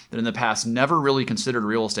investors that in the past never really considered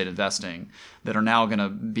real estate investing that are now going to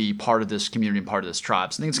be part of this community and part of this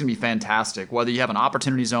tribe. So I think it's going to be fantastic. Whether you have an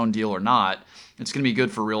opportunity zone deal or not, it's going to be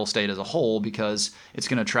good for real estate as a whole because it's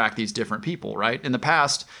going to attract these different people, right? In the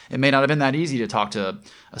past, it may not have been that easy to talk to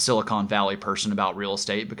a Silicon Valley person about real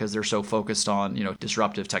estate because they're so focused on,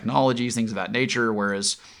 disruptive technologies, things of that nature,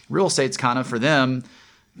 whereas real estate's kind of for them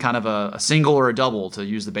kind of a single or a double, to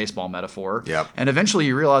use the baseball metaphor. Yep. And eventually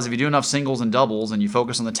you realize if you do enough singles and doubles and you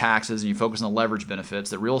focus on the taxes and you focus on the leverage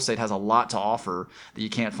benefits, that real estate has a lot to offer that you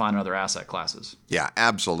can't find in other asset classes. Yeah,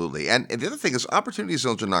 absolutely. And the other thing is opportunity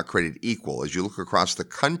zones are not created equal. As you look across the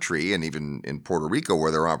country and even in Puerto Rico where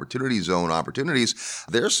there are opportunity zone opportunities,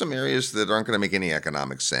 there's some areas that aren't going to make any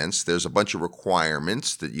economic sense. There's a bunch of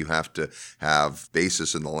requirements that you have to have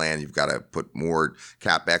basis in the land. You've got to put more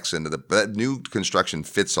CapEx into but new construction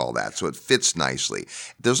fits all that, so it fits nicely.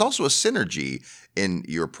 There's also a synergy in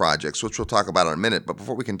your projects, which we'll talk about in a minute. But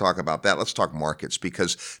before we can talk about that, let's talk markets,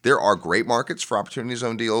 because there are great markets for opportunity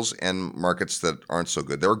zone deals and markets that aren't so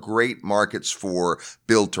good. There are great markets for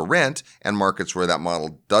build to rent and markets where that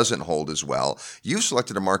model doesn't hold as well. You've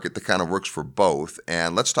selected a market that kind of works for both.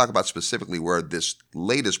 And let's talk about specifically where this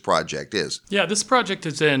latest project is. Yeah, this project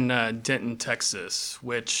is in Denton, Texas,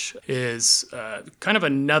 which is kind of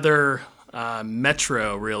another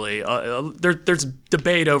metro, really. There's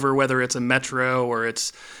debate over whether it's a metro or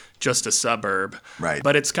it's just a suburb. Right.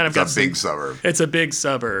 But it's kind of a big suburb. It's a big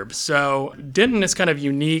suburb. So Denton is kind of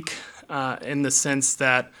unique in the sense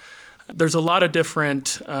that there's a lot of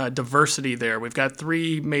different diversity there. We've got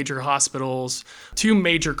 3 major hospitals, 2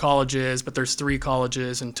 major colleges, but there's 3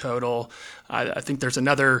 colleges in total. I think there's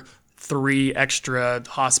another 3 extra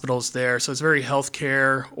hospitals there. So it's very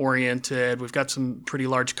healthcare oriented. We've got some pretty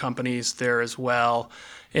large companies there as well.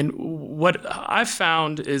 And what I've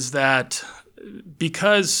found is that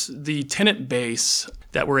because the tenant base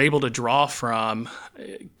that we're able to draw from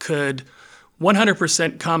could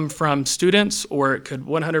 100% come from students, or it could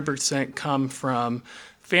 100% come from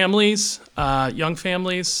families, young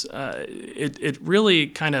families, it really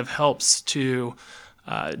kind of helps to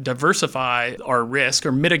diversify our risk,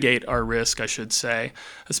 or mitigate our risk, I should say,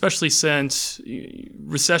 especially since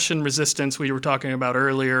recession resistance we were talking about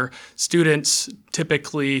earlier. Student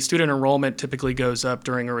enrollment typically goes up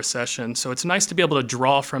during a recession. So it's nice to be able to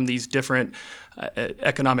draw from these different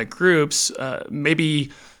economic groups.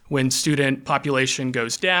 Maybe when student population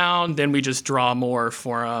goes down, then we just draw more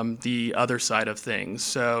from the other side of things.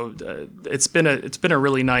 So it's been a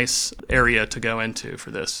really nice area to go into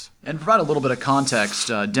for this. And to provide a little bit of context,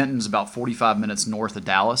 Denton's about 45 minutes north of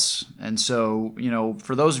Dallas. And so,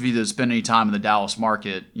 for those of you that spend any time in the Dallas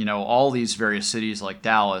market, all these various cities like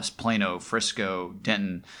Dallas, Plano, Frisco,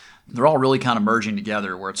 Denton, they're all really kind of merging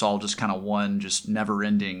together where it's all just kind of one just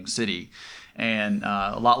never-ending city. And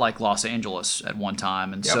a lot like Los Angeles at one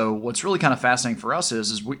time. And so what's really kind of fascinating for us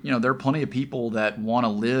is there are plenty of people that want to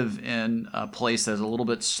live in a place that has a little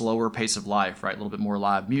bit slower pace of life, right? A little bit more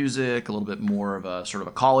live music, a little bit more of a sort of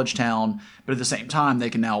a college town. But at the same time, they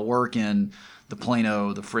can now work in the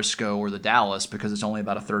Plano, the Frisco, or the Dallas because it's only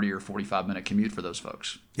about a 30 or 45-minute commute for those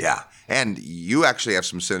folks. Yeah, and you actually have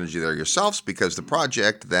some synergy there yourselves because the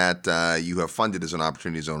project that you have funded as an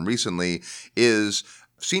Opportunity Zone recently is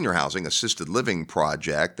senior housing, assisted living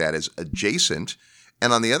project that is adjacent.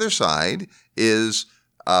 And on the other side is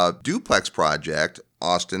a duplex project,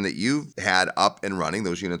 Austin, that you've had up and running.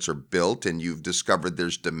 Those units are built and you've discovered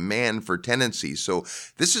there's demand for tenancy. So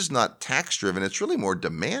this is not tax driven. It's really more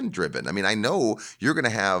demand driven. I mean, I know you're going to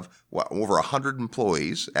have over 100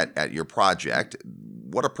 employees at your project.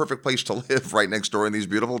 What a perfect place to live right next door in these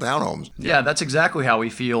beautiful townhomes. Yeah, that's exactly how we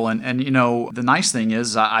feel. And you know, the nice thing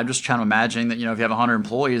is I'm just trying to imagine that, you know, if you have 100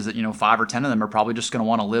 employees that, you know, 5 or 10 of them are probably just going to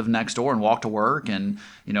want to live next door and walk to work. And,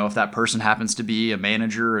 you know, if that person happens to be a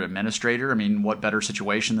manager or administrator, I mean, what better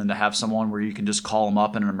situation than to have someone where you can just call them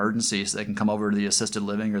up in an emergency so they can come over to the assisted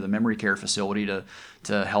living or the memory care facility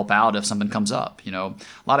to help out if something comes up. You know,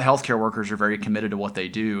 a lot of healthcare workers are very committed to what they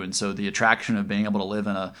do. And so the attraction of being able to live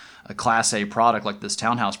in a Class A product like this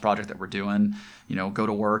townhouse project that we're doing, you know, go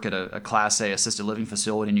to work at a Class A assisted living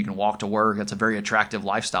facility and you can walk to work. It's a very attractive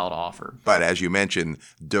lifestyle to offer. But as you mentioned,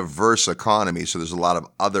 diverse economy. So there's a lot of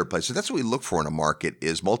other places. That's what we look for in a market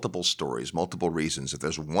is multiple stories, multiple reasons. If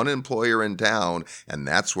there's one employer in town and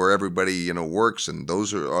that's where everybody, you know, works and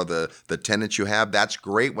those are the tenants you have, that's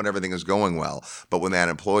great when everything is going well. But when that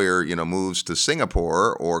employer, you know, moves to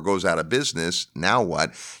Singapore or goes out of business, now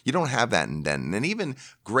what? You don't have that in Denton. And even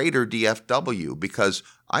greater DFW, because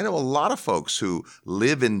I know a lot of folks who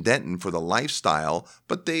live in Denton for the lifestyle,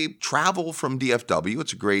 but they travel from DFW.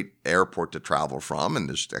 It's a great airport to travel from, and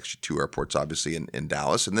there's actually 2 airports, obviously, in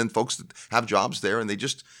Dallas. And then folks that have jobs there, and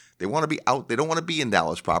they want to be out. They don't want to be in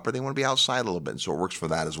Dallas proper. They want to be outside a little bit, so it works for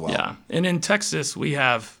that as well. Yeah, and in Texas, we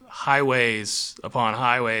have highways upon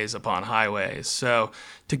highways upon highways. So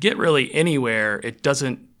to get really anywhere, it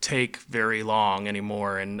doesn't take very long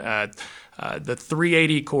anymore. And the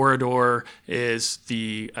 380 corridor is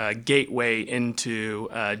the gateway into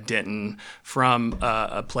Denton from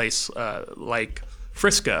a place like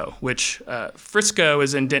Frisco, which Frisco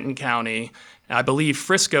is in Denton County. I believe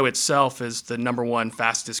Frisco itself is the number 1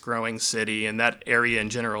 fastest growing city, and that area in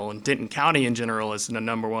general, and Denton County in general, is the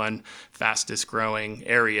number 1 fastest growing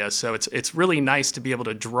area. So it's really nice to be able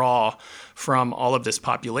to draw from all of this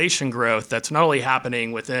population growth that's not only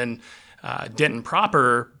happening within Denton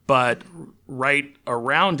proper, but right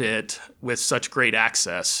around it with such great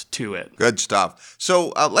access to it. Good stuff. So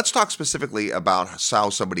let's talk specifically about how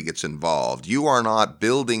somebody gets involved. You are not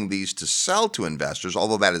building these to sell to investors,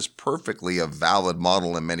 although that is perfectly a valid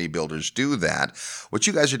model and many builders do that. What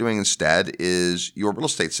you guys are doing instead is you're real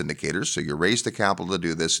estate syndicators. So you raise the capital to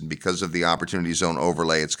do this, and because of the Opportunity Zone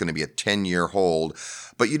overlay, it's going to be a 10-year hold.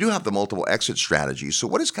 But you do have the multiple exit strategies. So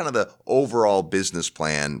what is kind of the overall business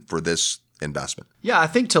plan for this investment? Yeah, I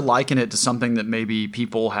think to liken it to something that maybe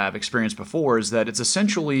people have experienced before is that it's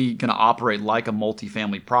essentially going to operate like a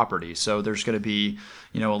multifamily property. So there's going to be,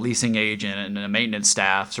 you know, a leasing agent and a maintenance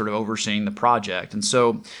staff sort of overseeing the project. And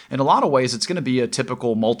so in a lot of ways, it's going to be a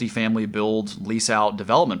typical multifamily build, lease out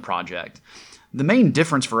development project. The main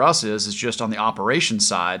difference for us is just on the operations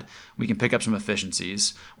side, we can pick up some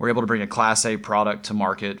efficiencies. We're able to bring a Class A product to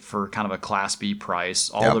market for kind of a Class B price,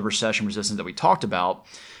 all the recession resistance that we talked about.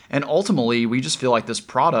 And ultimately, we just feel like this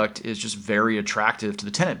product is just very attractive to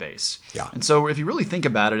the tenant base. Yeah. And so if you really think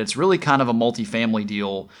about it, it's really kind of a multifamily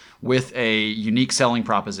deal with a unique selling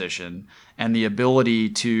proposition and the ability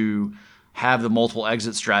to have the multiple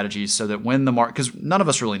exit strategies so that when the market, because none of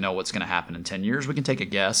us really know what's going to happen in 10 years. We can take a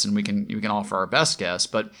guess and we can offer our best guess,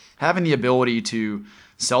 but having the ability to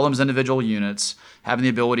sell them as individual units, having the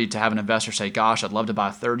ability to have an investor say, gosh, I'd love to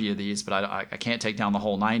buy 30 of these, but I can't take down the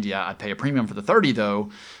whole 90. I'd pay a premium for the 30 though,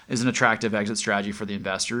 is an attractive exit strategy for the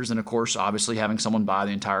investors. And of course, obviously having someone buy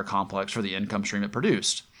the entire complex for the income stream it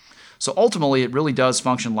produced. So ultimately, it really does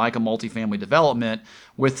function like a multifamily development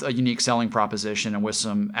with a unique selling proposition and with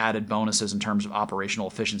some added bonuses in terms of operational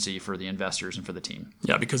efficiency for the investors and for the team.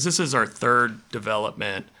 Yeah, because this is our 3rd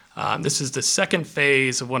development. This is the 2nd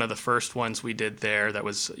phase of one of the first ones we did there that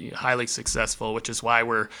was highly successful, which is why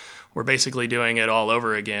we're basically doing it all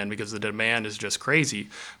over again because the demand is just crazy.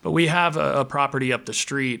 But we have a property up the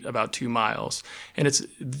street about 2 miles, and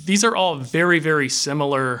these are all very, very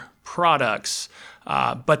similar products.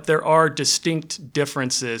 But there are distinct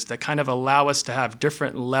differences that kind of allow us to have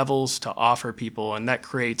different levels to offer people, and that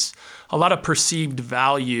creates a lot of perceived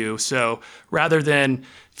value. So rather than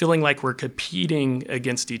feeling like we're competing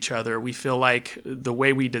against each other, we feel like the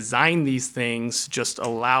way we design these things just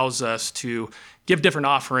allows us to give different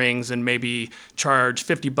offerings and maybe charge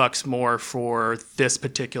 $50 more for this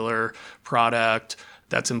particular product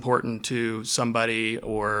that's important to somebody,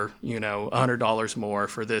 or $100 more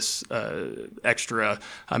for this extra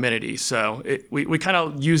amenity. So we kind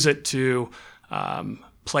of use it to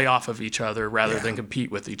play off of each other rather than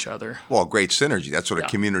compete with each other. Well, great synergy. That's what a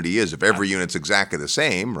community is. If every unit's exactly the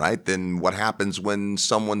same, right, then what happens when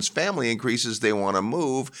someone's family increases, they want to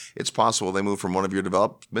move, it's possible they move from one of your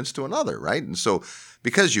developments to another, right? And so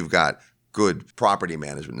because you've got good property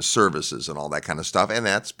management and services and all that kind of stuff, and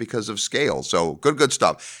that's because of scale. So good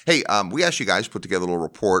stuff. Hey, we asked you guys to put together a little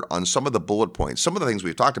report on some of the bullet points, some of the things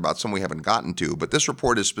we've talked about, some we haven't gotten to, but this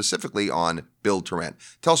report is specifically on build to rent.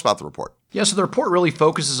 Tell us about the report. Yeah, so the report really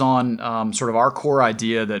focuses on sort of our core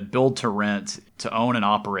idea that build to rent, to own and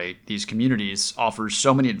operate these communities, offers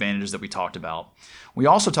so many advantages that we talked about. We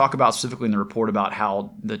also talk about specifically in the report about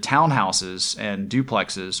how the townhouses and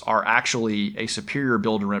duplexes are actually a superior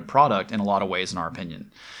build to rent product in a lot of ways, in our opinion,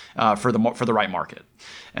 for the right market.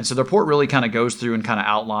 And so the report really kind of goes through and kind of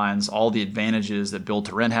outlines all the advantages that build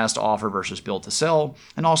to rent has to offer versus build to sell,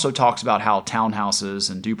 and also talks about how townhouses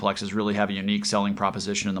and duplexes really have a unique selling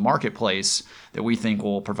proposition in the marketplace that we think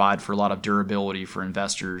will provide for a lot of durability for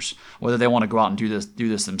investors, whether they want to go out and do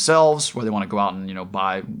this themselves, whether they want to go out and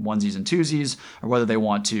buy onesies and twosies, or whether they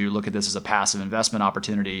want to look at this as a passive investment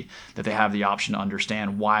opportunity, that they have the option to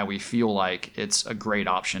understand why we feel like it's a great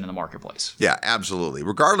option in the marketplace. Yeah, absolutely.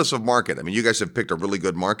 Regardless of market. I mean, you guys have picked a really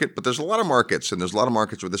good market, but there's a lot of markets, and there's a lot of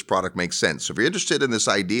markets where this product makes sense. So if you're interested in this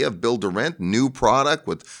idea of build to rent, new product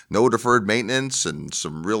with no deferred maintenance and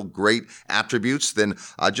some real great attributes, then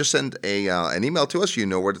just send an email to us. You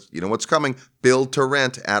know what's coming.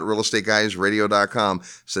 BuildToRent@realestateguysradio.com.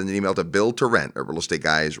 Send an email to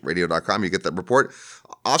BuildToRent@realestateguysradio.com. You get that report.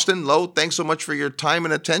 Austin, Lo, thanks so much for your time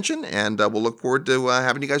and attention, and we'll look forward to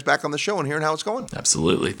having you guys back on the show and hearing how it's going.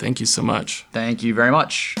 Absolutely. Thank you so much. Thank you very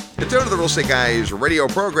much. It's over to the Real Estate Guys radio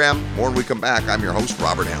program. More when we come back. I'm your host,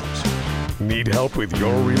 Robert Helms. Need help with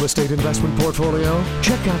your real estate investment portfolio?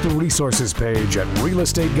 Check out the resources page at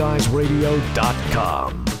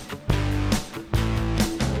realestateguysradio.com.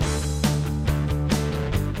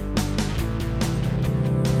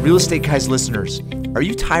 Real Estate Guys listeners, are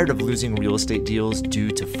you tired of losing real estate deals due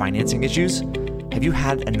to financing issues? Have you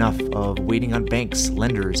had enough of waiting on banks,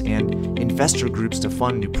 lenders, and investor groups to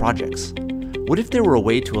fund new projects? What if there were a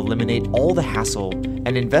way to eliminate all the hassle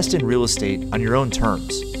and invest in real estate on your own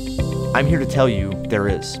terms? I'm here to tell you there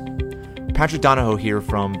is. Patrick Donahoe here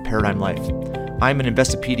from Paradigm Life. I'm an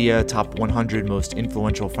Investopedia Top 100 Most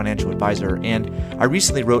Influential Financial Advisor, and I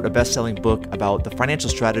recently wrote a best-selling book about the financial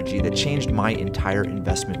strategy that changed my entire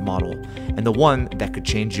investment model, and the one that could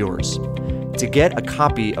change yours. To get a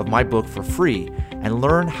copy of my book for free and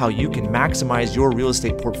learn how you can maximize your real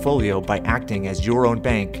estate portfolio by acting as your own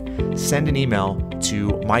bank, send an email to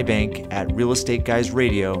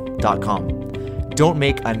mybank@realestateguysradio.com. Don't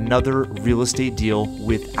make another real estate deal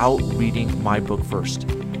without reading my book first.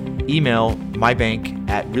 Email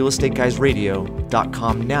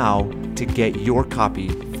mybank@realestateguysradio.com now to get your copy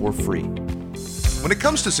for free. When it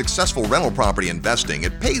comes to successful rental property investing,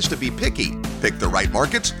 it pays to be picky. Pick the right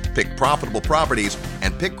markets, pick profitable properties,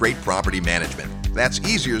 and pick great property management. That's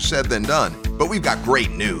easier said than done, but we've got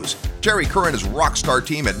great news. Terry Kerr and his rockstar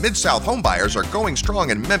team at Mid-South Homebuyers are going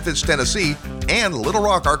strong in Memphis, Tennessee, and Little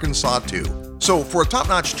Rock, Arkansas, too. So for a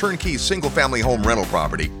top-notch turnkey single-family home rental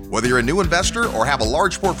property, whether you're a new investor or have a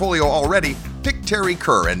large portfolio already, pick Terry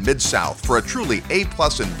Kerr and Mid-South for a truly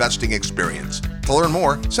A-plus investing experience. To learn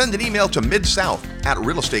more, send an email to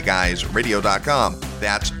midsouth@realestateguysradio.com.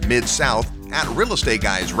 That's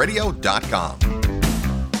midsouth@realestateguysradio.com.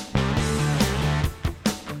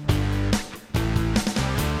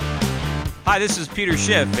 Hi, this is Peter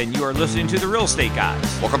Schiff, and you are listening to The Real Estate Guys.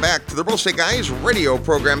 Welcome back to the Real Estate Guys radio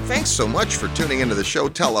program. Thanks so much for tuning into the show.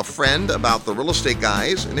 Tell a friend about the Real Estate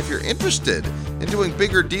Guys, and if you're interested in doing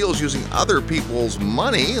bigger deals using other people's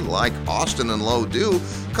money, like Austin and Lo do,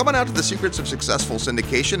 come on out to the Secrets of Successful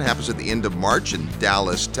Syndication. It happens at the end of March in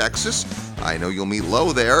Dallas, Texas. I know you'll meet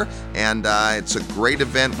Lo there, and it's a great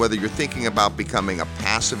event whether you're thinking about becoming a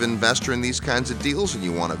passive investor in these kinds of deals and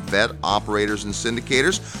you want to vet operators and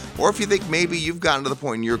syndicators, or if you think maybe you've gotten to the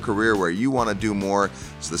point in your career where you want to do more.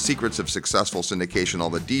 It's the Secrets of Successful Syndication. All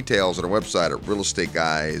the details at our website at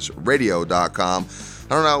realestateguysradio.com.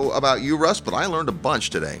 I don't know about you, Russ, but I learned a bunch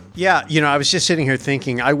today. Yeah, I was just sitting here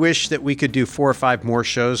thinking, I wish that we could do 4 or 5 more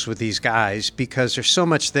shows with these guys because there's so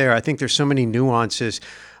much there. I think there's so many nuances.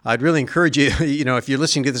 I'd really encourage you, if you're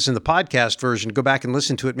listening to this in the podcast version, go back and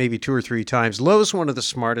listen to it maybe 2 or 3 times. Lo's one of the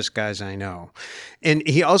smartest guys I know. And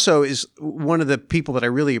he also is one of the people that I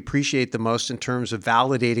really appreciate the most in terms of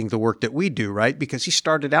validating the work that we do, right? Because he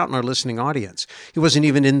started out in our listening audience. He wasn't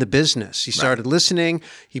even in the business. He started listening.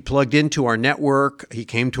 He plugged into our network. He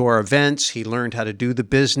came to our events. He learned how to do the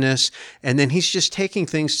business. And then he's just taking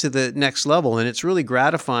things to the next level. And it's really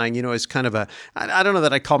gratifying, as kind of I don't know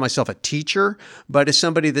that I call myself a teacher, but as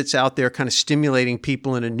somebody that's out there kind of stimulating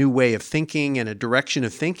people in a new way of thinking and a direction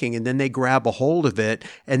of thinking, and then they grab a hold of it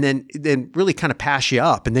and then really kind of pass you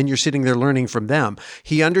up, and then you're sitting there learning from them.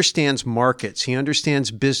 He understands markets. He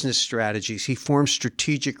understands business strategies. He forms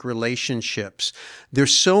strategic relationships.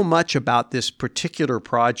 There's so much about this particular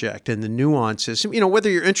project and the nuances. Whether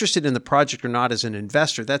you're interested in the project or not as an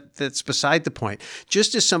investor, that's beside the point.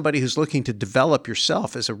 Just as somebody who's looking to develop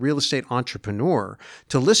yourself as a real estate entrepreneur,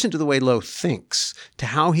 to listen to the way Lo thinks, to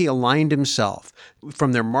how he aligned himself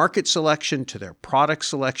from their market selection to their product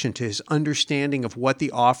selection to his understanding of what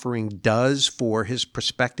the offering does for his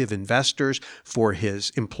prospective investors, for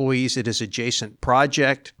his employees at his adjacent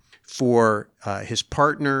project, for his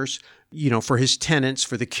partners, for his tenants,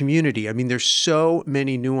 for the community. I mean, there's so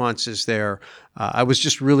many nuances there. I was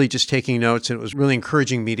just taking notes, and it was really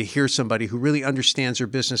encouraging me to hear somebody who really understands their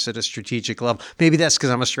business at a strategic level. Maybe that's because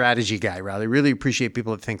I'm a strategy guy, Riley. I really appreciate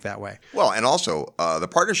people that think that way. Well, and also the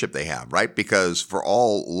partnership they have, right? Because for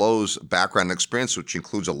all Lo's background and experience, which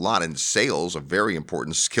includes a lot in sales, a very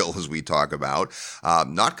important skill as we talk about,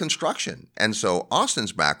 not construction. And so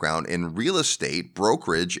Austin's background in real estate,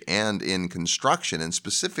 brokerage, and in construction, and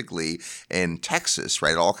specifically in Texas,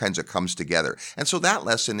 right? All kinds of comes together. And so that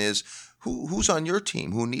lesson is, who's on your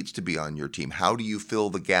team? Who needs to be on your team? How do you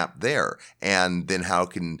fill the gap there? And then how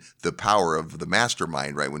can the power of the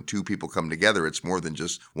mastermind, right? When 2 people come together, it's more than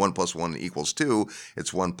just 1 + 1 = 2.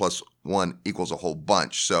 It's 1 + 1 = a whole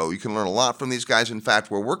bunch. So you can learn a lot from these guys. In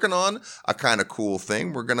fact, we're working on a kind of cool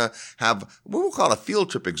thing. We're going to have, we won't call it a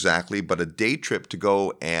field trip exactly, but a day trip to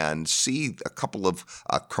go and see a couple of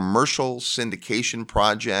commercial syndication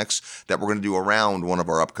projects that we're going to do around one of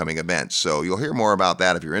our upcoming events. So you'll hear more about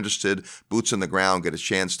that if you're interested. Boots on the ground, get a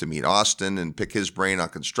chance to meet Austin and pick his brain on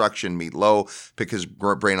construction, meet Lo, pick his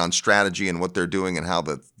brain on strategy and what they're doing and how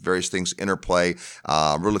the various things interplay.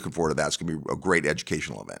 We're looking forward to that. It's going to be a great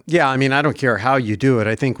educational event. Yeah, I mean, I don't care how you do it.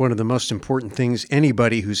 I think one of the most important things,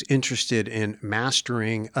 anybody who's interested in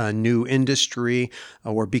mastering a new industry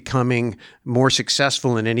or becoming more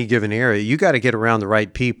successful in any given area, you got to get around the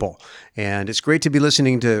right people. And it's great to be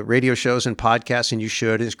listening to radio shows and podcasts, and you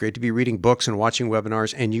should. It's great to be reading books and watching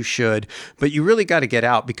webinars, and you should. But you really got to get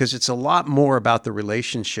out, because it's a lot more about the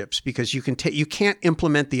relationships, because you can't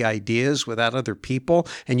implement the ideas without other people,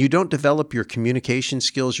 and you don't develop your communication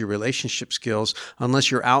skills, your relationship skills,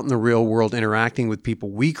 unless you're out in the real world interacting with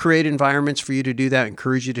people. We create environments for you to do that.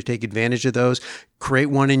 Encourage you to take advantage of those. Create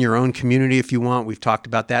one in your own community if you want. We've talked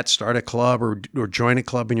about that. Start a club or join a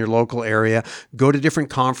club in your local area. Go to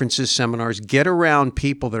different conferences, seminars. Get around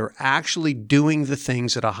people that are actually doing the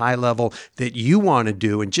things at a high level that you want to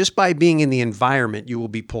do. And just by being in the environment, you will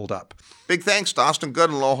be pulled up. Big thanks to Austin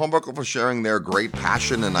Good and Lo Hornbuckle for sharing their great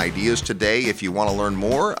passion and ideas today. If you want to learn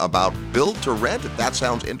more about Build to Rent, if that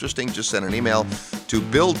sounds interesting, just send an email to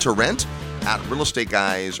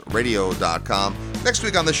buildtorent@realestateguysradio.com. Next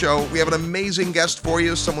week on the show, we have an amazing guest for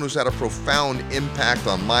you, someone who's had a profound impact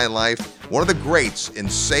on my life, one of the greats in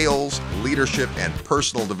sales, leadership, and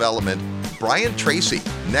personal development, Brian Tracy,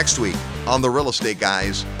 next week on The Real Estate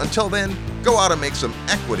Guys. Until then, go out and make some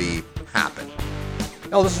equity happen.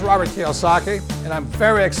 Hello, this is Robert Kiyosaki, and I'm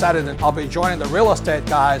very excited that I'll be joining the Real Estate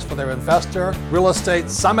Guys for their Investor Real Estate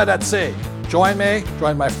Summit at Sea. Join me,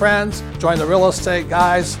 join my friends, join the Real Estate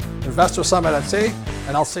Guys Investor Summit at Sea,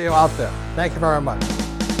 and I'll see you out there. Thank you very much.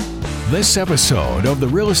 This episode of the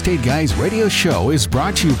Real Estate Guys radio show is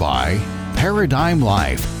brought to you by Paradigm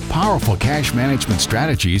Life. Powerful cash management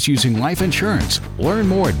strategies using life insurance. Learn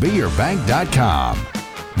more at beyourbank.com.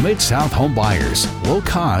 Mid-South Home Buyers,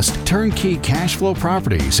 low-cost, turnkey cash flow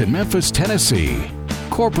properties in Memphis, Tennessee.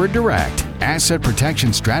 Corporate Direct, asset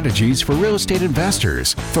protection strategies for real estate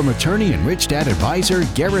investors from attorney and rich dad advisor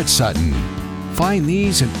Garrett Sutton. Find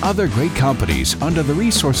these and other great companies under the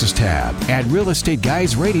Resources tab at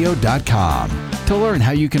realestateguysradio.com. To learn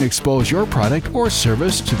how you can expose your product or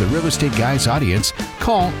service to the Real Estate Guys audience,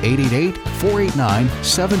 call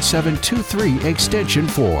 888-489-7723 extension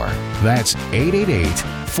 4. That's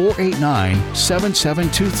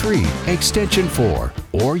 888-489-7723 extension 4.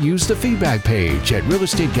 Or use the feedback page at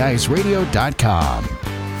realestateguysradio.com.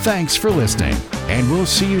 Thanks for listening, and we'll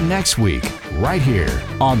see you next week right here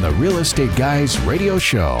on the Real Estate Guys Radio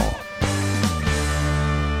Show.